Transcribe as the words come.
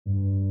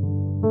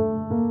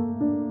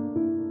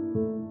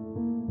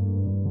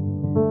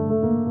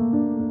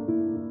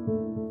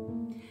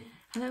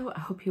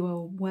hope you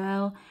are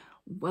well.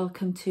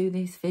 Welcome to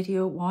this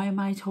video. Why am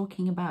I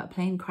talking about a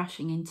plane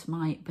crashing into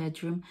my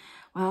bedroom?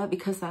 Well,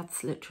 because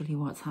that's literally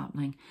what's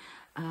happening.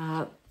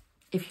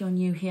 If you're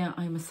new here,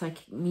 I'm a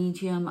psychic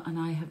medium and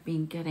I have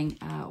been getting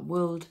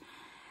world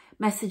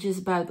messages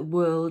about the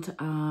world,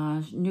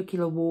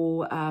 nuclear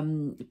war,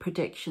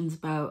 predictions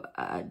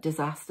about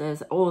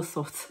disasters, all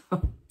sorts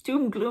of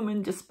doom, gloom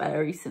and despair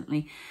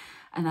recently.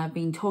 And I've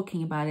been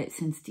talking about it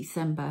since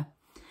December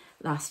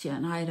last year,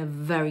 and I had a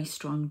very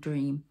strong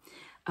dream.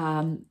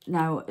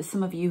 Now,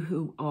 some of you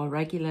who are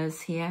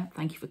regulars here,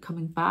 thank you for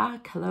coming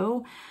back.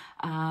 Hello.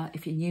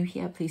 If you're new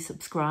here, please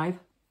subscribe,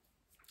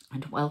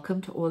 and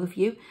welcome to all of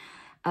you.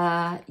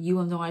 You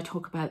will know I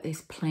talk about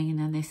this plane,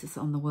 and this is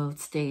on the world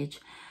stage,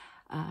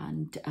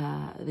 and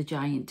the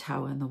giant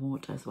tower in the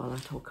water as well I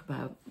talk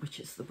about, which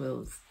is the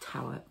world's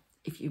tower.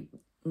 If you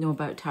know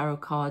about tarot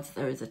cards,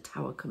 there is a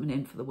tower coming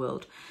in for the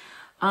world.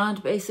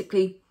 And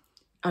basically,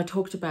 I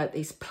talked about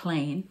this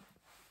plane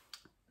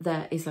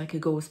that is like a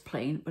ghost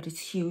plane, but it's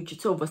huge,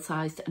 it's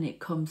oversized, and it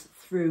comes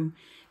through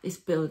this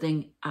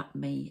building at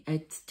me.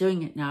 It's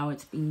doing it now.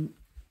 It's been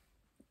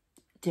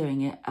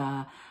doing it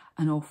an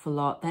awful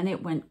lot. Then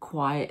it went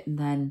quiet, and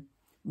then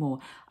more.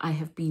 I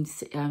have been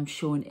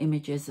shown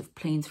images of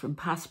planes from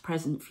past,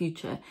 present,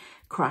 future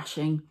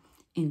crashing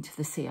into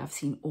the sea. I've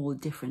seen all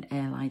different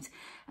airlines,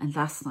 and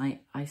last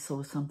night I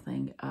saw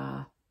something.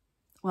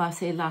 Well, I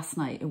say last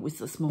night, it was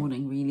this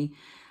morning really.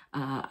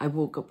 I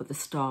woke up with a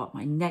start.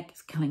 My neck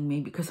is killing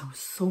me because I was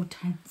so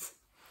tense.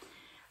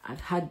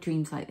 I've had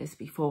dreams like this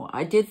before.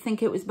 I did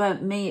think it was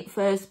about me at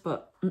first,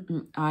 but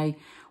I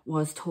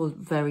was told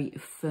very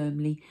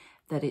firmly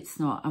that it's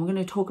not. I'm going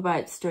to talk about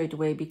it straight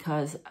away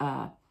because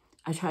I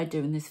tried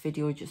doing this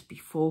video just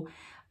before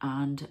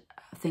and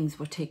things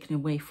were taken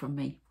away from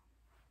me.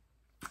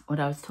 What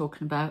I was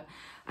talking about,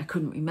 I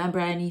couldn't remember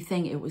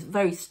anything. It was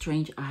very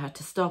strange. I had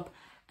to stop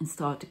and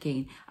start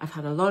again. I've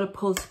had a lot of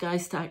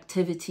poltergeist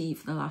activity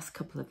for the last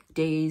couple of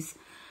days.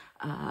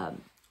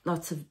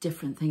 Lots of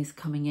different things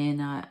coming in.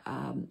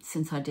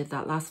 Since I did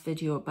that last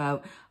video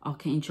about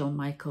Archangel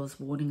Michael's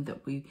warning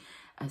that we,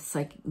 as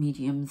psychic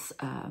mediums,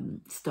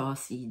 star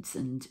seeds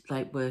and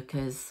light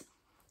workers,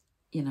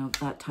 you know,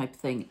 that type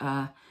of thing,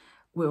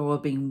 we're all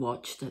being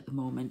watched at the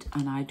moment.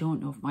 And I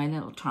don't know if my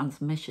little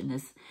transmission,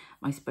 as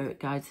my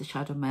spirit guides, the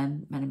shadow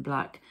men in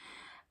black,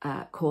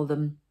 call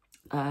them,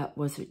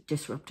 was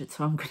disrupted,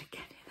 so I'm going to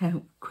get it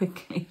out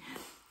quickly.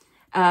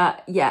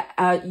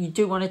 You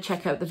do want to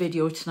check out the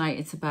video tonight.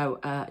 It's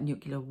about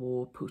nuclear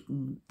war,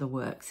 Putin, the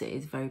works. It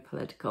is very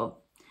political.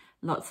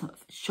 Lots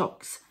of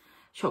shock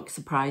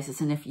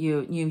surprises. And if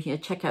you're new here,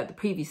 check out the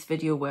previous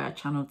video where I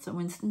channeled Sir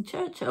Winston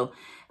Churchill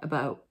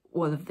about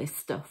all of this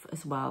stuff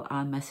as well,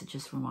 and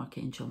messages from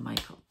Archangel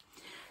Michael.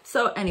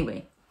 So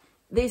anyway,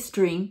 this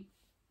dream.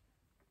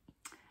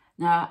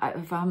 Now,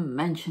 if I haven't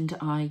mentioned,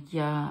 I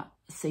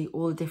see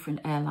all different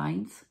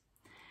airlines.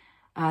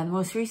 The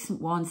most recent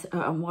ones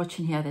I'm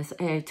watching here, there's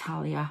Air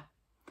Italia.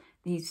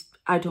 These,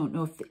 I don't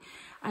know if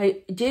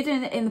I did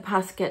in the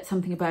past get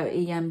something about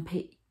EMP,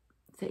 is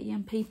it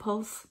EMP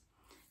pulse?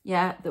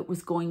 Yeah, that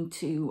was going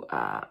to,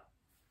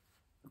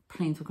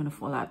 planes were going to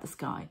fall out of the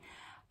sky.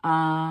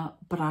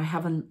 But I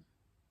haven't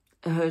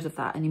heard of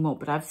that anymore.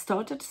 But I've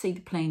started to see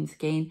the planes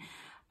again.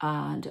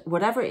 And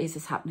whatever it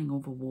is happening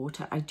over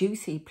water. I do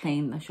see a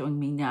plane they're showing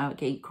me now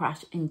again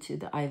crash into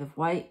the Isle of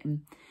Wight.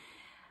 And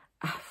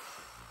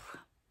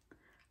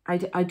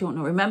I don't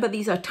know. Remember,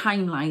 these are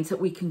timelines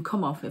that we can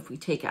come off if we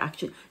take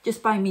action.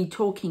 Just by me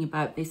talking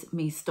about this, it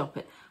may stop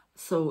it.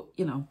 So,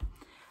 you know,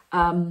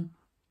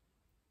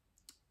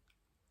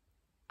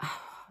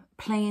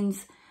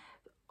 planes,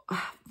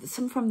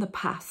 some from the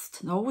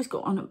past. They always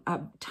got on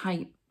a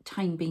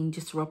time being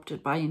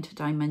disrupted by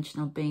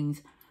interdimensional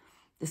beings.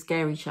 The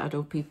scary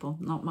shadow people,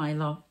 not my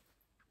lot,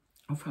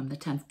 or from the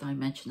 10th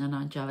dimension and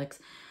angelics.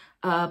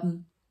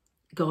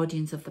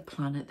 Guardians of the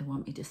planet, they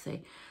want me to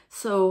say.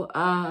 So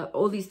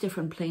all these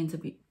different planes will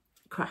be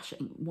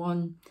crashing.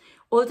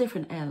 All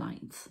different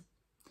airlines.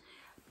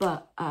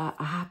 But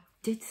I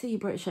did see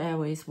British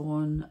Airways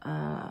one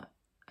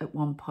at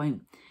one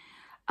point.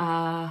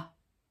 But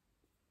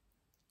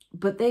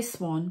this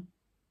one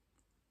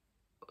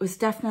was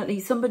definitely,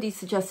 somebody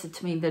suggested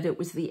to me that it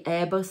was the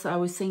Airbus. I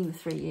was seeing the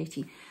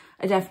 380.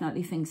 I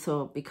definitely think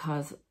so,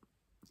 because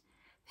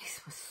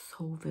this was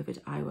so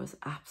vivid. I was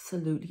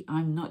absolutely,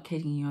 I'm not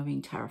kidding you, I've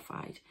been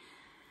terrified.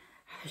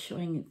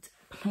 Showing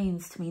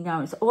planes to me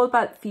now. It's all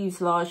about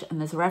fuselage,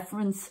 and there's a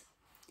reference.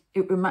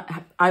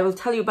 I will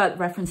tell you about the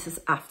references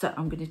after.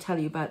 I'm going to tell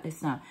you about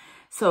this now.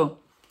 So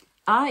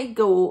I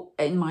go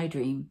in my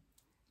dream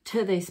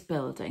to this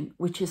building,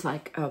 which is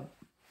like a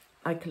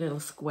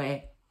little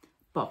square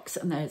box,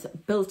 and there's a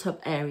built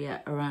up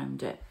area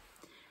around it.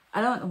 I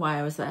don't know why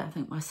I was there. I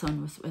think my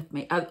son was with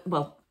me.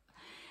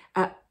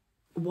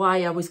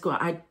 Why I was going,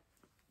 I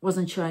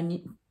wasn't sure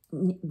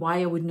why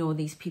I would know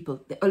these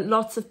people. There are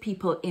lots of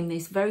people in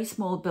this very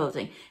small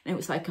building, and it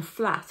was like a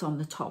flat on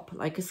the top,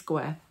 like a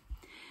square.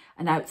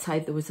 And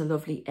outside there was a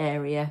lovely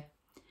area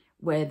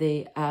where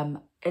they,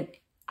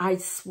 I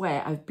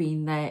swear I've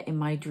been there in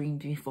my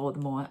dreams before, the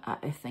more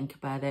I think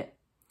about it.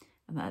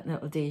 And that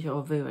little deja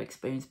vu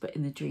experience, but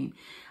in the dream.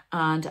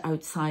 And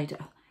outside,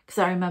 because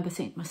I remember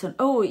saying to my son,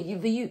 oh,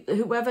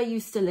 whoever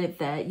used to live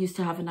there used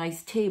to have a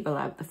nice table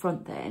out the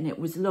front there, and it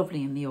was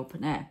lovely in the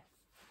open air.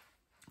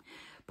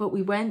 But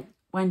we went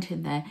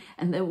in there,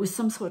 and there was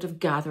some sort of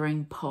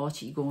gathering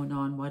party going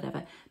on,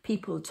 whatever,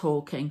 people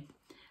talking.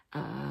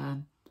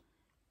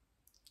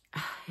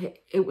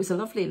 It was a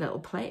lovely little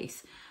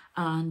place,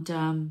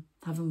 and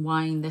having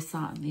wine, this,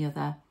 that and the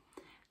other,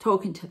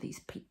 talking to these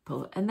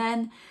people. And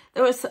then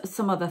there was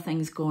some other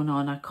things going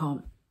on I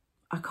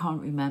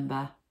can't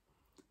remember,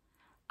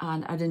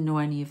 and I didn't know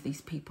any of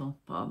these people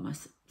but my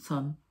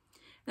son.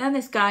 Then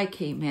this guy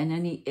came in,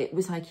 and it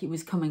was like he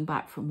was coming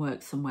back from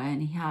work somewhere,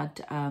 and he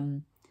had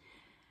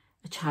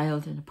a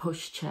child in a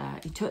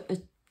pushchair. He took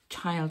the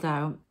child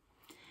out,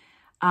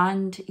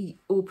 and he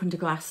opened a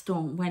glass door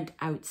and went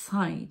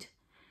outside.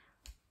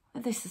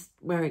 And this is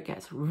where it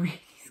gets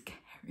really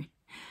scary.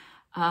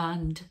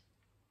 And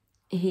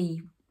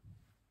he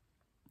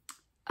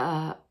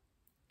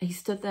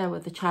stood there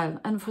with the child,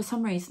 and for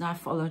some reason I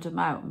followed him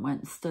out and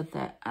went and stood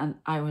there, and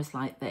I was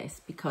like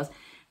this, because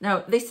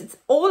now this is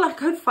all I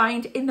could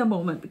find in the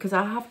moment, because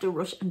I have to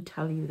rush and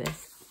tell you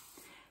this.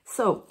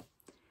 So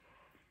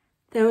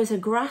there was a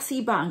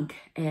grassy bank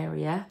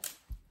area,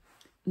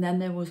 and then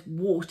there was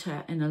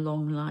water in a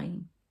long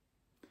line,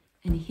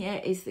 and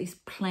here is this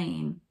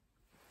plane,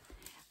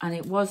 and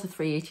it was a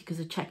 380 because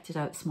I checked it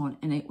out this morning,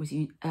 and it was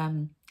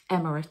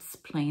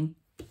Emirates plane,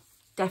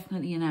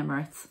 definitely an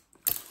Emirates.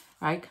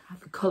 Right,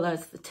 the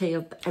colours, the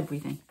tail,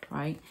 everything,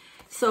 right?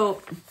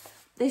 So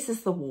this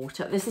is the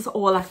water. This is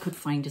all I could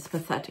find. It's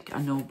pathetic,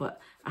 I know,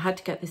 but I had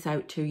to get this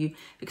out to you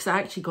because I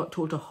actually got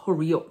told to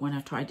hurry up when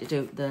I tried to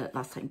do it the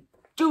last time.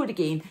 Do it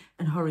again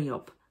and hurry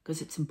up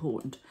because it's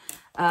important.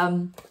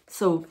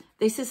 So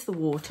this is the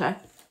water.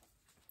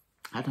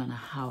 I don't know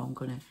how I'm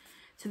going to...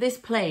 So this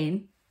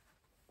plane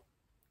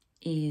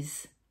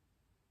is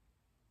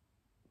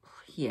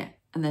here,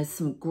 and there's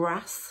some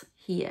grass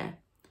here,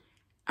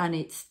 and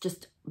it's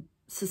just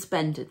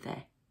suspended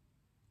there,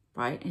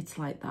 right? It's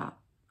like that,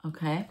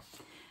 okay?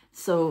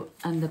 So,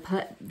 and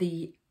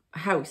the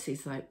house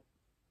is like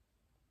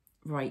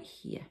right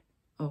here,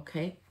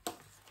 okay?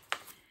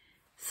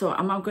 So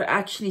I'm not going to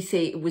actually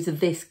say it was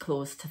this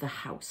close to the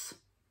house,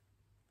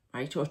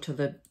 right? Or to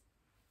the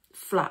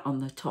flat on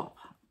the top,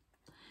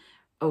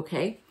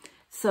 okay?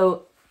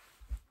 So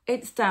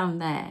it's down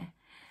there.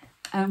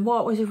 And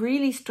what was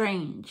really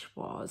strange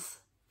was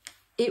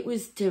it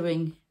was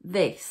doing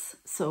this.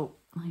 So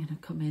I'm going to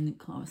come in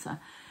closer.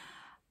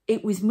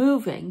 It was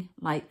moving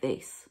like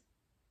this.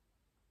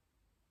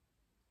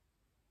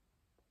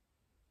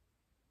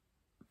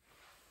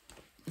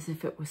 As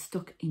if it was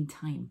stuck in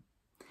time.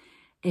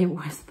 It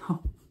was the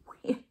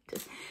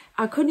weirdest.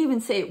 I couldn't even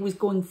say it was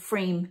going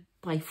frame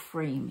by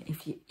frame.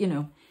 If you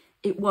know,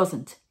 it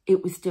wasn't.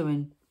 It was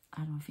doing, I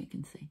don't know if you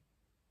can see.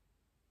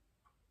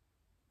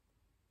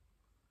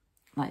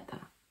 Like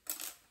that.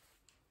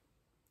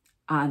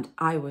 And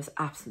I was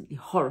absolutely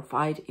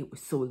horrified. It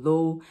was so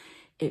low.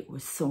 It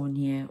was so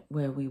near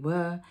where we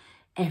were.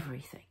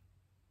 Everything.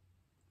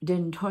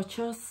 Didn't touch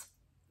us.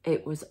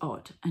 It was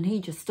odd. And he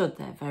just stood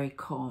there very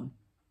calm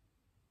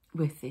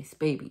with this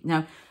baby.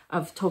 Now,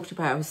 I've talked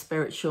about how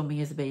spirit showed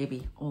me as a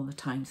baby all the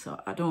time, so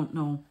I don't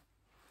know.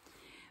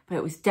 But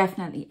it was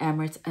definitely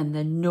Emirates, and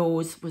the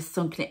nose was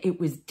sunken. It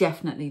was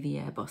definitely the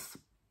Airbus.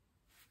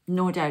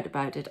 No doubt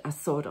about it. I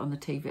saw it on the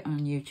TV, on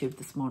YouTube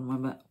this morning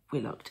when we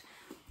looked.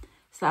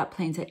 So that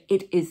plane said,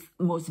 it is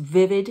the most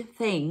vivid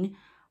thing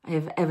I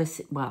have ever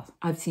seen. Well,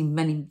 I've seen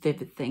many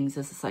vivid things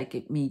as a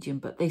psychic medium,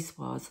 but this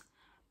was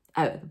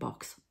out of the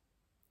box.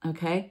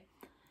 Okay?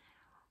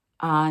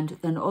 And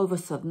then all of a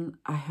sudden,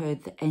 I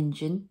heard the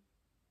engine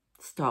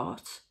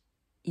start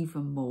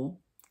even more.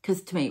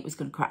 Because to me, it was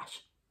going to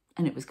crash.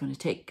 And it was going to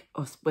take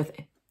us with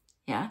it.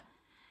 Yeah?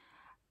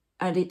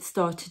 And it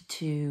started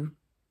to...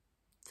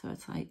 So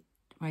it's like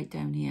right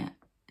down here.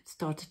 It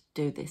started to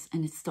do this,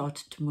 and it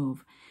started to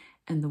move.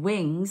 And the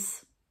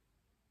wings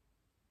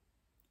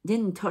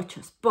didn't touch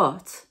us,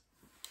 but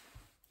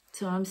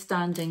so I'm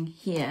standing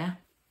here,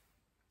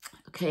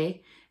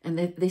 okay, and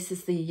this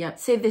is the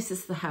say this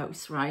is the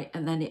house, right?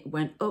 And then it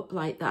went up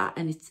like that,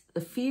 and it's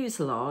the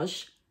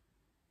fuselage.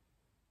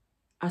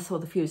 I saw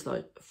the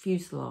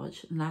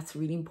fuselage, and that's a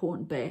really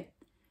important bit,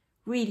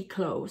 really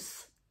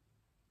close,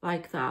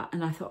 like that.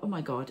 And I thought, oh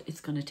my God,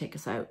 it's going to take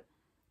us out.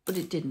 But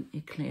it didn't,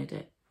 it cleared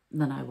it. And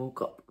then I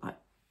woke up like,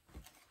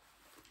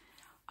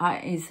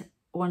 it is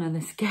one of the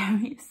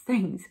scariest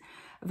things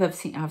I've ever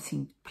seen. I've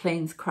seen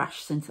planes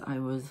crash since I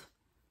was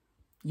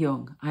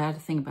young. I had a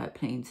thing about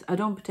planes. I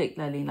don't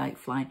particularly like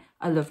flying.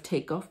 I love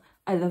takeoff.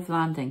 I love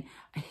landing.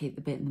 I hate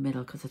the bit in the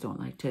middle because I don't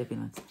like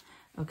turbulence.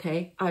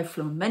 Okay, I've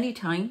flown many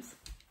times,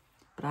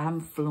 but I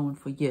haven't flown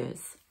for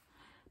years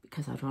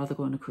because I'd rather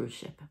go on a cruise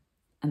ship.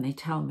 And they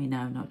tell me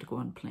now not to go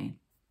on a plane.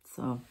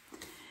 So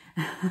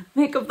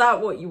make of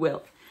that what you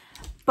will.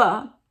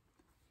 But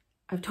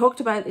I've talked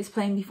about this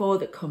plane before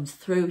that comes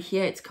through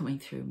here. It's coming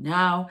through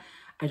now.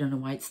 I don't know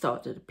why it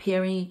started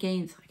appearing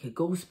again. It's like a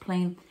ghost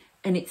plane,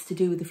 and it's to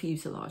do with the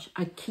fuselage.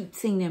 I keep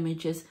seeing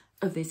images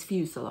of this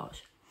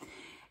fuselage,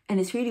 and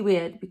it's really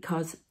weird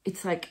because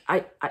it's like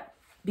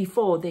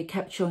before they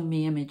kept showing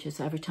me images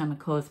every time I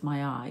closed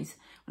my eyes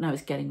when I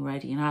was getting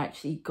ready, and I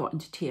actually got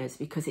into tears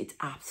because it's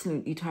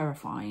absolutely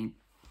terrifying.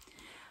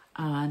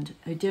 And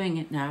they're doing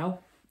it now,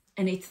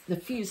 and it's the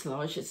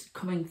fuselage is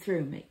coming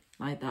through me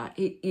like that.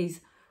 It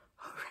is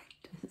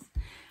horrendous.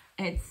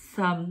 It's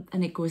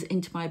and it goes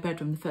into my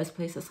bedroom. The first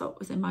place I saw it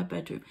was in my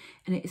bedroom,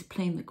 and it is a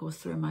plane that goes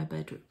through my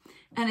bedroom.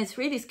 And it's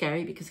really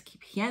scary because I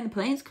keep hearing the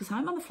planes because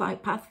I'm on the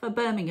flight path for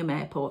Birmingham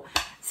Airport.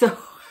 So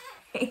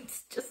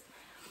it's just,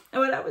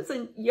 and when I was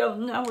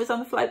young, I was on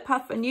the flight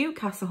path for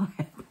Newcastle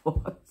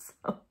Airport.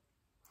 So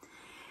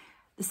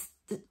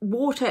the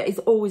water is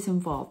always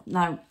involved.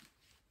 Now,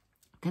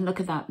 I can look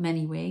at that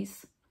many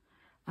ways.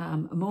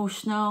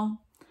 Emotional.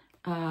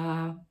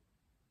 I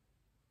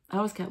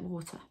always get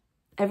water.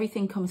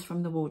 Everything comes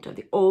from the water.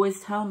 They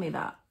always tell me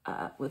that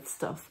with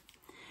stuff.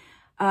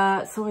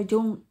 So I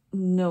don't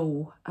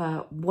know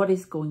what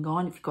is going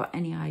on. If you've got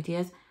any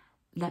ideas,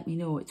 let me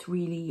know. It's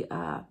really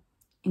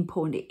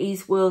important. It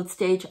is world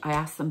stage. I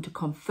asked them to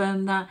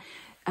confirm that,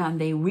 and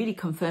they really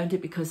confirmed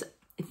it, because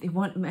if they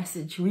want a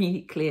message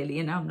really clearly,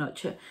 and I'm not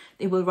sure,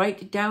 they will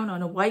write it down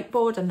on a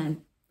whiteboard and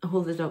then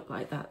hold it up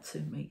like that to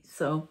me.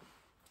 So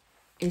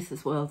this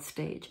is world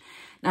stage.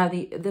 Now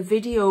the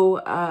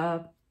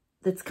video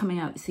that's coming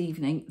out this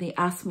evening, they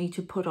asked me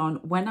to put on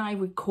when I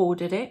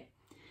recorded it,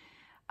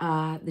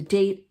 the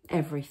date,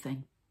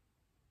 everything.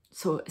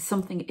 So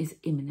something is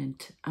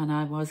imminent, and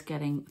I was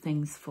getting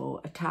things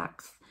for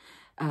attacks,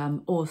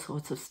 all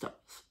sorts of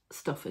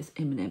stuff is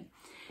imminent.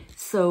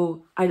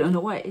 So I don't know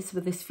what it is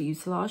with this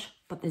fuselage,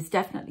 but there's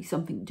definitely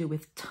something to do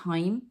with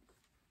time.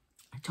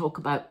 I talk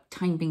about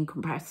time being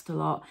compressed a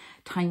lot,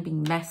 time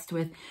being messed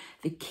with.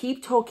 They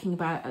keep talking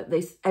about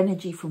this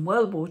energy from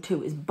World War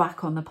II is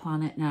back on the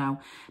planet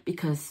now,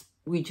 because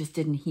we just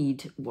didn't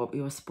heed what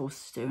we were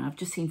supposed to do. And I've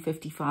just seen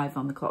 55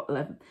 on the clock,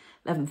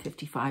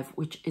 11:55,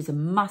 which is a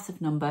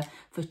massive number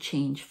for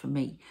change for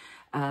me.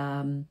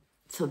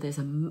 So there's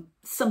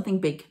something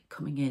big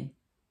coming in.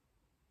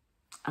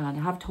 And I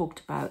have talked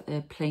about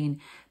the plane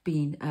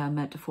being a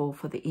metaphor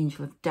for the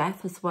angel of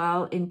death as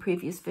well in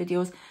previous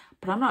videos,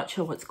 but I'm not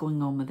sure what's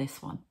going on with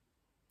this one.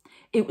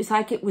 It was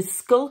like it was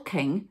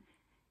skulking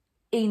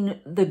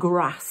in the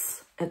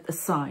grass at the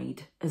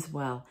side as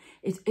well.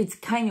 It's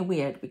kind of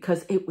weird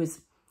because it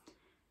was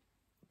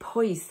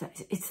poised.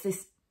 It's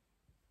this,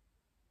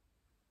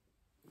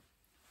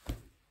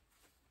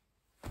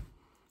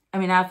 I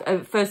mean,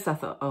 at first I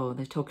thought, oh,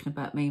 they're talking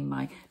about me,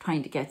 my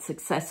trying to get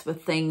success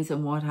with things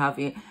and what have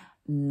you.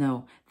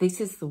 No, this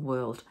is the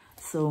world.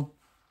 So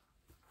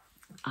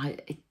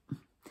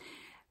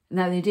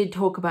now they did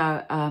talk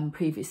about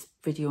previous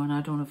video, and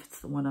I don't know if it's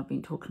the one I've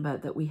been talking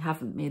about, that we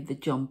haven't made the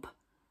jump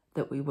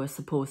that we were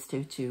supposed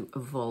to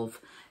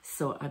evolve.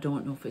 So I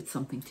don't know if it's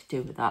something to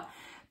do with that,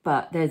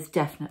 but there's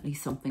definitely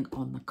something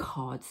on the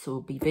card. So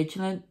be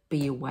vigilant,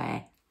 be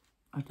aware.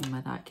 I don't know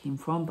where that came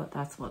from, but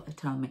that's what they're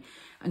telling me.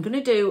 I'm going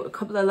to do a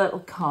couple of little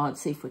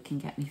cards, see if we can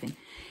get anything.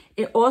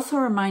 It also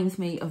reminds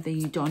me of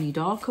the Donnie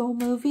Darko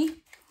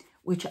movie,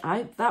 which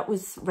that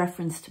was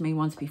referenced to me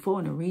once before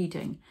in a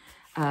reading,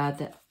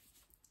 that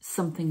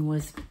something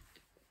was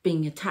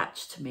being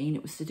attached to me, and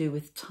it was to do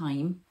with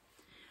time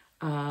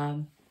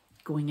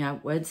going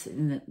outwards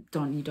in the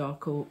Donnie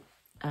Darko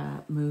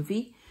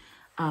movie.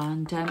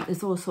 And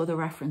there's also the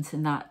reference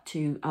in that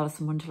to Alice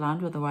in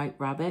Wonderland with the White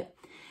Rabbit,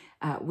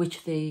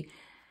 which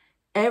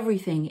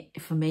everything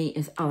for me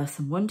is Alice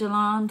in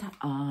Wonderland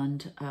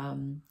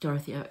and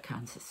Dorothy out of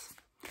Kansas,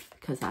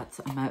 because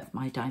I'm out of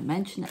my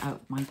dimension,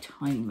 out of my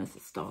time as a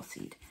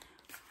starseed.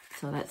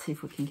 So let's see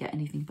if we can get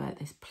anything about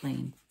this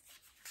plane.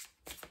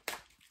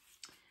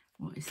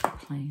 What is the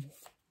plane?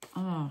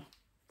 Oh,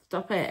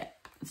 stop it.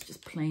 It's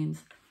just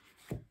planes.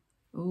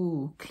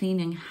 Ooh,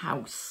 cleaning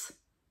house.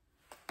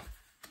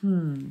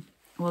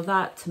 Well,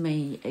 that to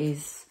me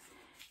is,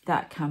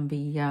 that can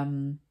be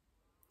a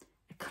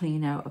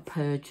clean out, a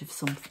purge of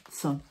some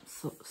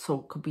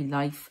sort, could be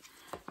life.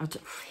 I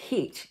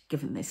hate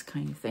giving this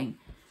kind of thing.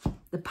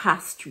 The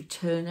past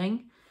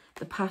returning.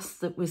 The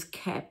past that was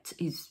kept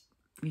is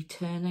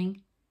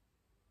returning.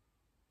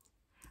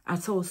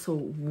 That's also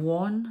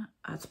one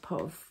as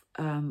part of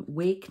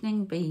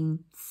awakening,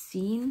 being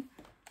seen.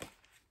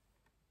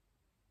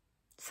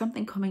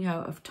 Something coming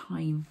out of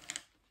time.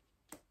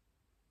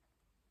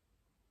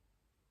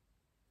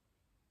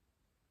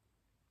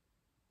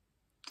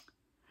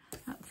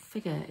 That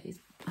figure is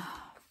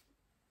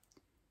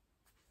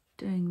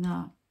doing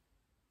that.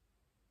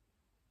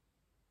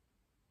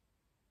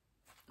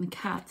 The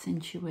cat's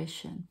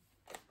intuition.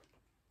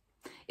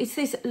 It's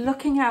this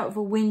looking out of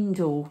a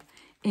window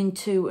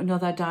into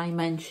another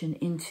dimension,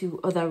 into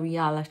other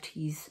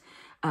realities,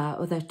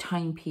 other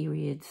time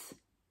periods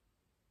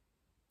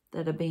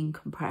that are being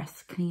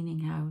compressed, cleaning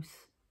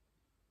house.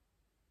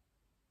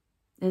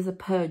 There's a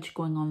purge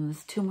going on.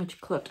 There's too much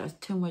clutter,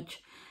 too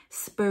much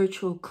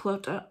spiritual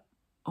clutter.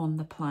 on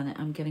the planet.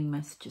 I'm getting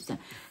messages there.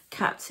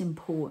 Cat's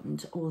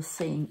important, all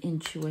saying,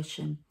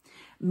 intuition,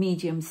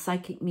 mediums,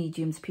 psychic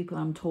mediums, people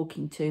I'm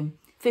talking to.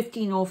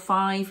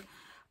 1505,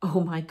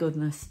 oh my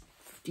goodness,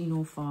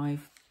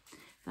 1505,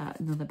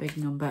 another big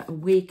number.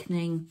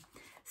 Awakening,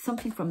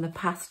 something from the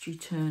past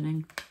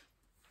returning.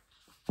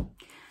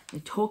 They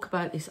talk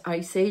about this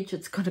ice age,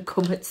 it's going to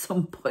come at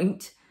some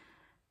point.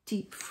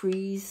 Deep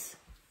freeze,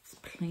 it's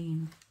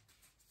plain.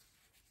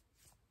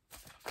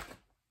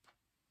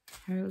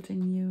 Heralding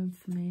new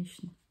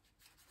information.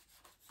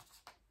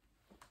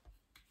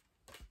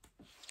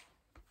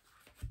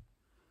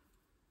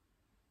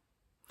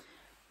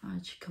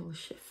 Magical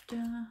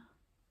shifter.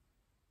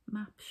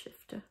 Map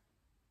shifter.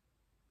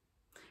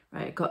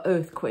 Right, I got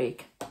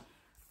earthquake.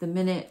 The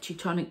minute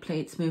tectonic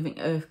plates moving,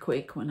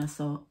 earthquake when I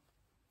saw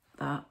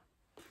that.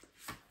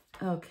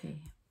 Okay.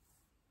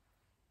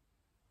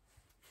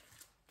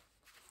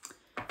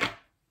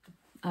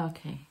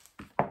 Okay.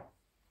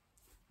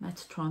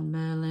 Metatron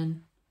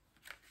Merlin.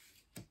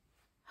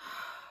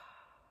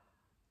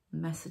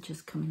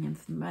 Messages coming in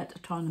from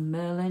Metatron and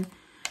Merlin.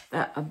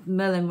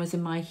 Merlin was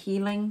in my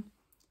healing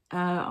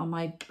on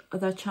my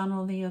other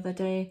channel the other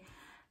day.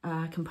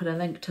 I can put a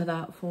link to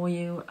that for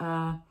you.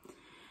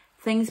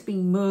 Things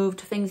being moved,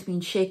 things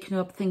being shaken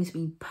up, things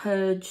being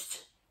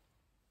purged.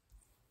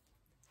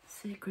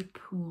 Sacred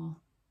pool.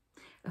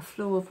 A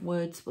flow of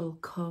words will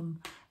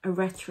come. A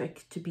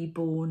rhetoric to be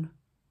born.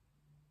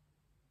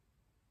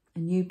 A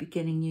new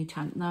beginning, new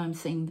time. Now I'm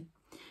seeing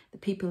the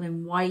people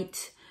in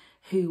white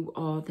who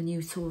are the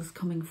new souls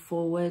coming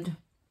forward.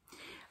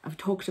 I've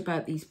talked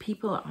about these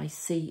people. I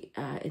see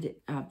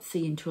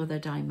see into other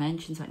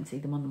dimensions. I can see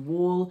them on the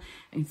wall.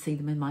 I can see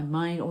them in my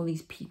mind. All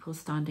these people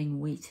standing,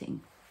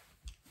 waiting.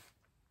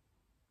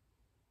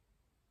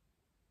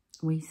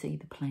 We see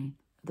the plane,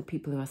 the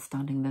people who are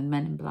standing there,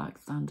 men in black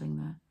standing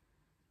there.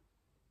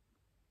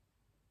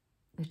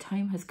 The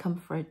time has come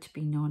for it to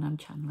be known. I'm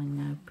channeling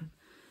now. But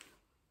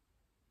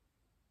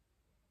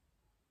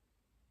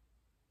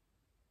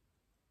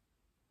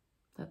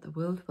that the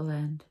world will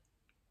end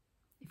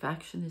if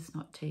action is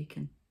not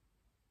taken.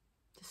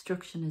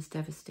 Destruction is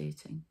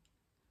devastating.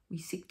 We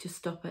seek to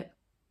stop it.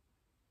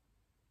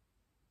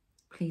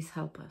 Please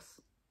help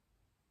us.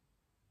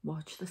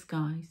 Watch the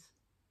skies.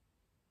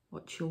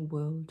 Watch your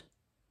world,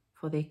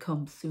 for they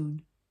come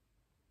soon.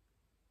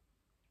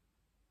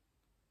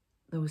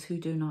 Those who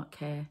do not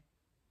care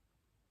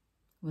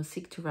will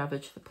seek to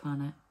ravage the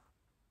planet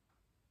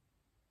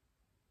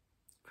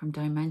from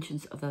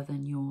dimensions other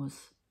than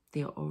yours.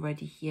 They are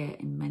already here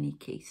in many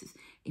cases,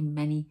 in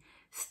many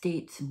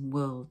states and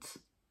worlds.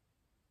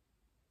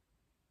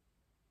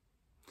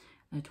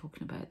 They're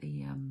talking about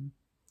the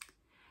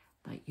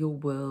like your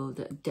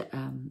world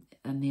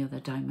and the other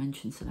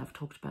dimensions that I've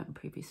talked about in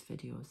previous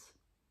videos.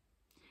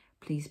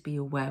 Please be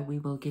aware, we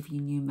will give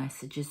you new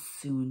messages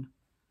soon.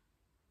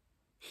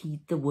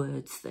 Heed the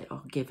words that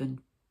are given.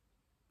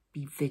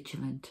 Be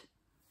vigilant.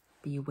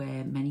 Be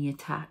aware, many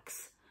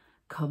attacks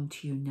come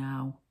to you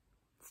now.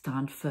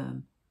 Stand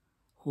firm.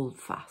 Hold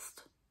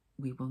fast.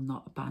 We will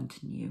not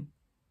abandon you.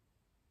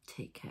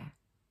 Take care.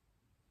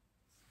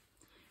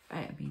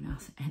 Right,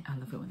 I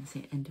love it when they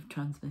say end of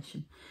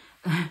transmission.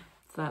 So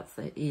that's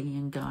the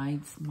alien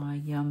guides, my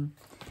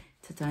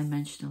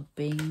interdimensional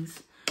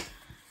beings.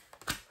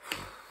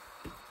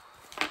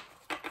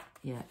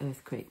 Yeah,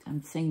 earthquake.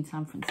 I'm seeing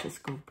San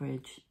Francisco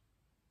Bridge.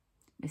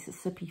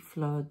 Mississippi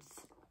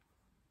floods.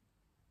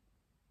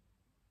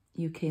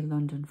 UK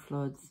London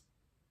floods.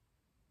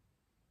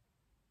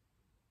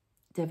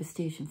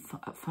 Devastation,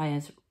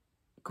 fires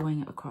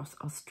going across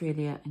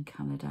Australia and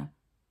Canada.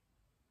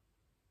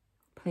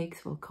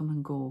 Plagues will come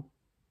and go.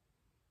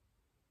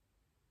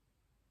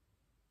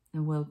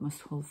 The world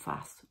must hold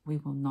fast. We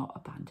will not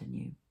abandon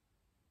you.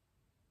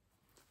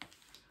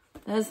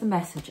 There's the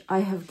message. I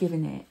have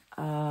given it.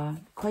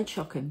 Quite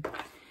shocking.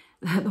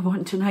 The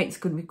one tonight's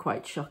going to be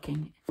quite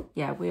shocking.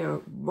 Yeah, we're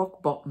at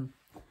rock bottom,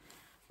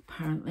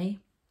 apparently.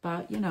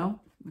 But, you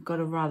know, we've got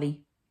to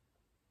rally.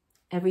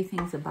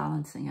 Everything's a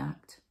balancing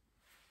act.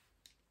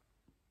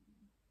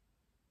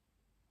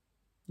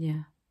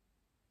 Yeah.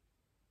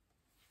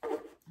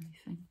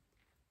 Anything.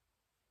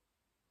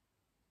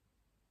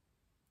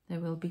 There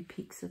will be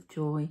peaks of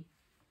joy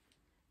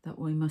that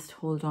we must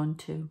hold on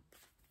to.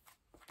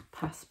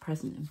 Past,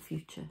 present and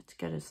future to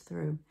get us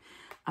through.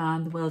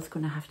 And the world's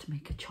going to have to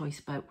make a choice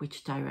about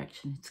which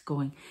direction it's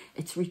going.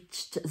 It's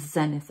reached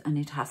zenith and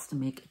it has to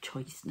make a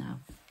choice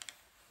now.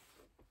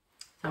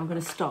 So I'm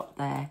going to stop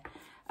there.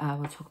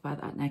 We'll talk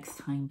about that next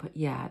time. But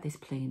yeah, this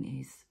plane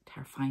is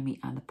terrifying me.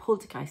 And the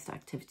poltergeist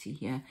activity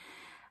here,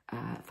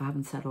 if I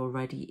haven't said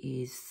already,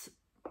 is...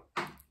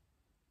 There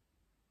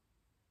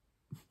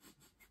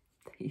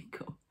you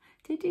go.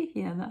 Did you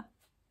hear that?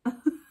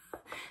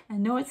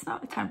 And no, it's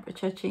not a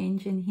temperature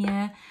change in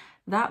here.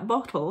 That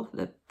bottle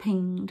that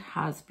pinged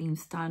has been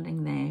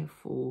standing there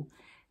for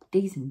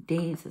days and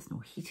days. There's no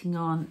heating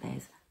on.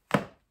 There's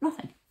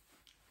nothing.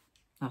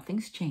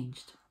 Nothing's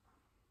changed.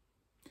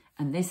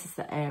 And this is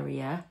the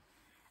area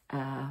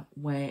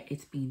where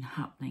it's been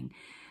happening.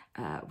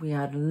 We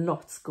had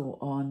lots go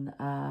on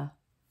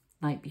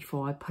night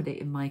before. I put it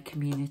in my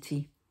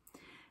community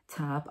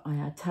tab. I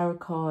had tarot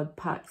card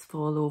packs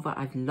fall over.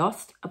 I've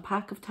lost a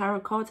pack of tarot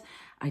cards.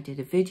 I did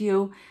a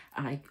video.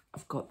 I've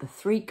got the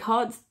 5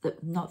 cards that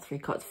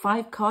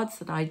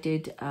I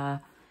did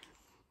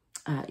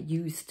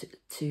used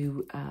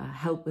to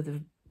help with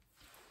the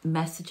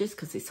messages,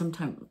 because they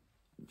sometimes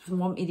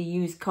want me to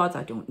use cards.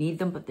 I don't need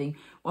them, but they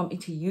want me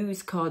to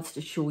use cards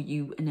to show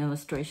you an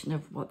illustration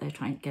of what they're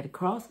trying to get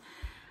across.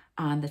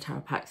 And the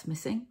tarot pack's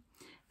missing.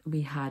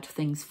 We had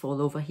things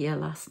fall over here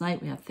last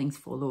night. We had things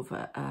fall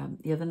over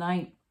the other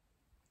night.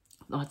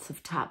 Lots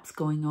of taps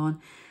going on.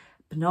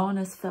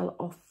 Bananas fell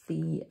off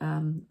the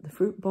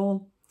fruit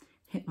bowl.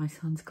 Hit my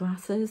son's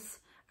glasses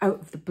out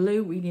of the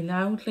blue really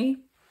loudly.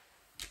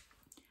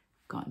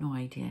 Got no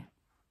idea.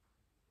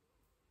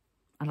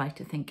 I like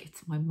to think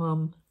it's my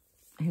mum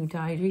who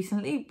died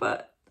recently,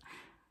 but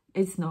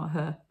it's not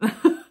her.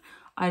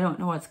 I don't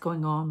know what's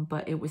going on,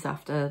 but it was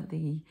after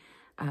the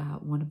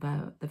one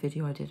about the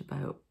video I did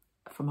about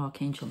from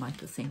Archangel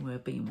Michael saying we're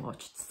being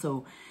watched.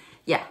 So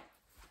yeah,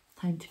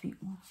 time to be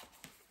watched.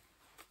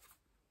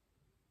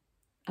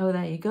 Oh,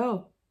 there you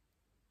go.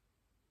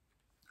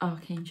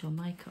 Archangel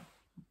Michael,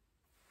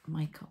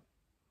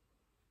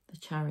 the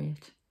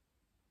Chariot.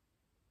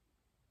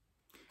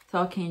 So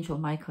Archangel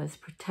Michael is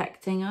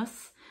protecting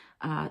us,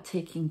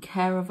 taking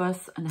care of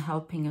us and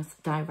helping us,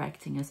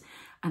 directing us.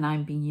 And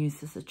I'm being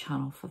used as a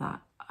channel for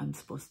that, I'm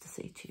supposed to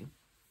say to you.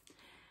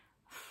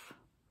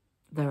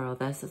 There are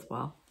others as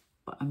well,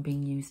 but I'm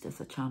being used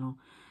as a channel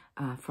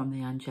from the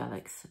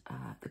angelics,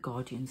 the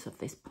guardians of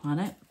this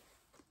planet.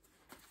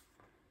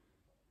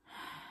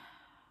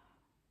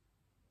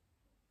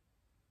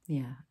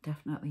 Yeah,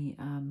 definitely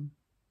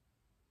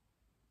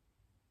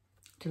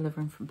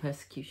delivering from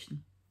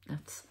persecution.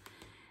 That's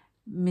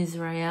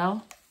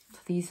Misrael. So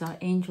these are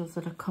angels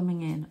that are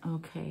coming in.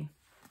 Okay.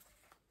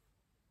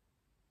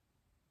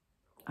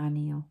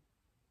 Anil.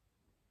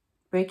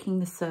 Breaking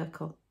the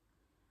circle.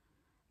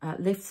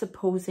 Lifts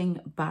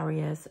opposing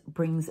barriers,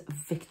 brings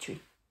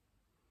victory.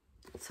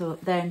 So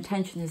their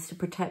intention is to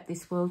protect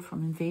this world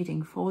from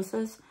invading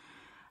forces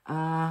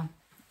via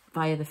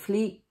the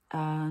fleet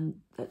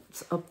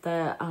that's up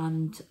there,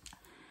 and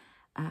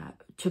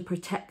to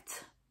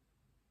protect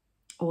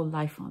all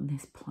life on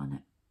this planet.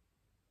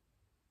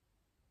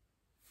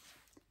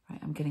 Right,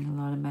 I'm getting a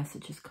lot of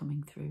messages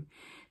coming through.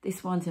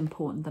 This one's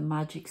important, the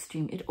magic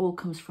stream. It all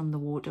comes from the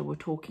water. We're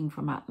talking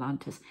from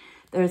Atlantis.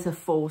 There's a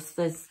force.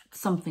 There's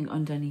something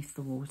underneath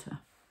the water.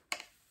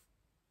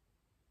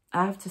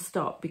 I have to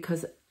stop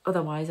because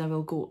otherwise I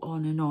will go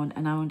on,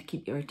 and I want to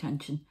keep your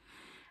attention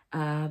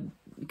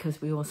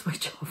because we all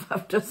switch off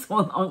after so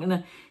long,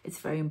 and it's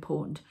very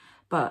important.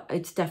 But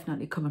it's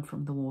definitely coming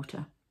from the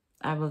water.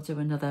 I will do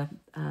another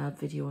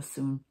video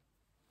soon,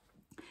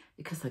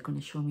 because they're going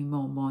to show me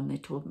more and more, and they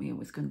told me it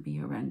was going to be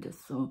horrendous.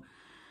 So,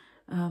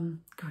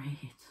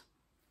 great.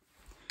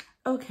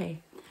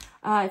 Okay,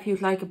 if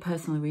you'd like a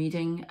personal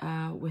reading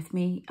with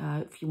me,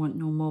 if you want to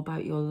know more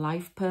about your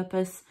life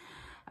purpose,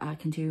 I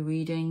can do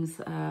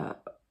readings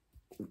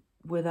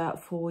with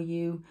that for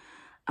you.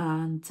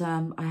 And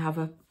I have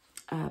a,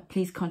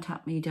 please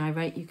contact me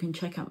direct. You can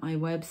check out my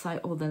website.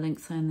 All the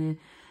links are in the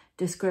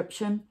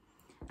description.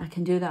 I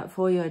can do that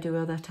for you. I do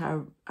other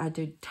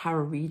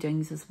tarot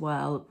readings as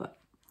well, but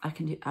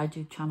I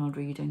do channeled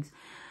readings.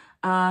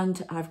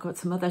 And I've got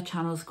some other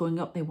channels going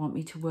up. They want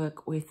me to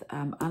work with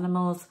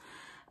animals,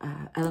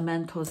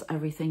 elementals,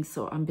 everything.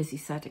 So I'm busy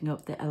setting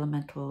up the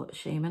Elemental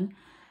Shaman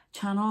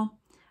channel.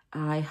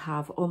 I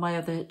have all my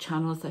other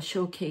channels are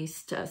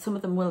showcased. Some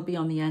of them will be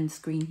on the end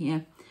screen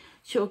here,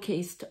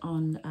 showcased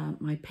on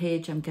my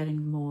page. I'm getting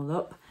them all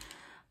up.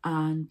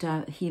 And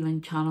healing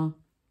channel,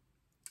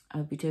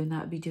 I'll be doing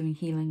that. I'll be doing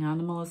healing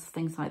animals,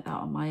 things like that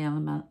on my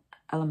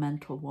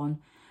elemental one.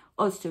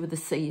 All to do with the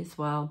sea as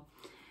well.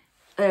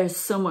 There's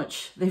so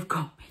much they've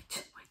got me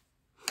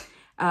doing.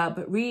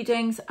 But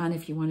readings, and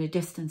if you want a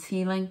distance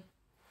healing,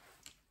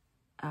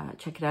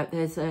 check it out.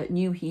 There's a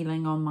new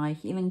healing on my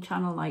healing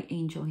channel, like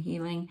angel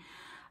healing.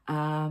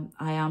 I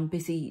am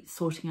busy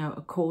sorting out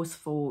a course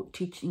for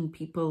teaching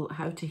people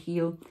how to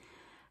heal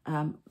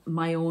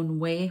my own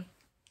way.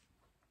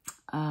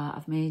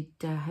 I've made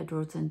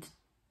headroads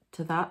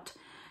into that,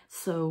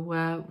 so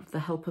with the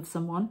help of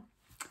someone.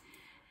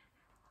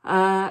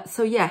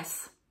 So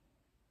yes,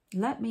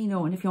 let me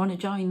know, and if you want to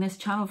join this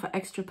channel for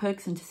extra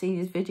perks and to see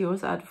these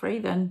videos ad-free,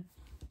 then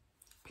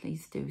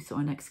please do so,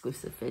 on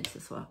exclusive vids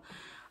as well.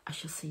 I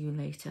shall see you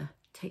later.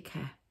 Take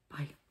care.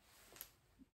 Bye.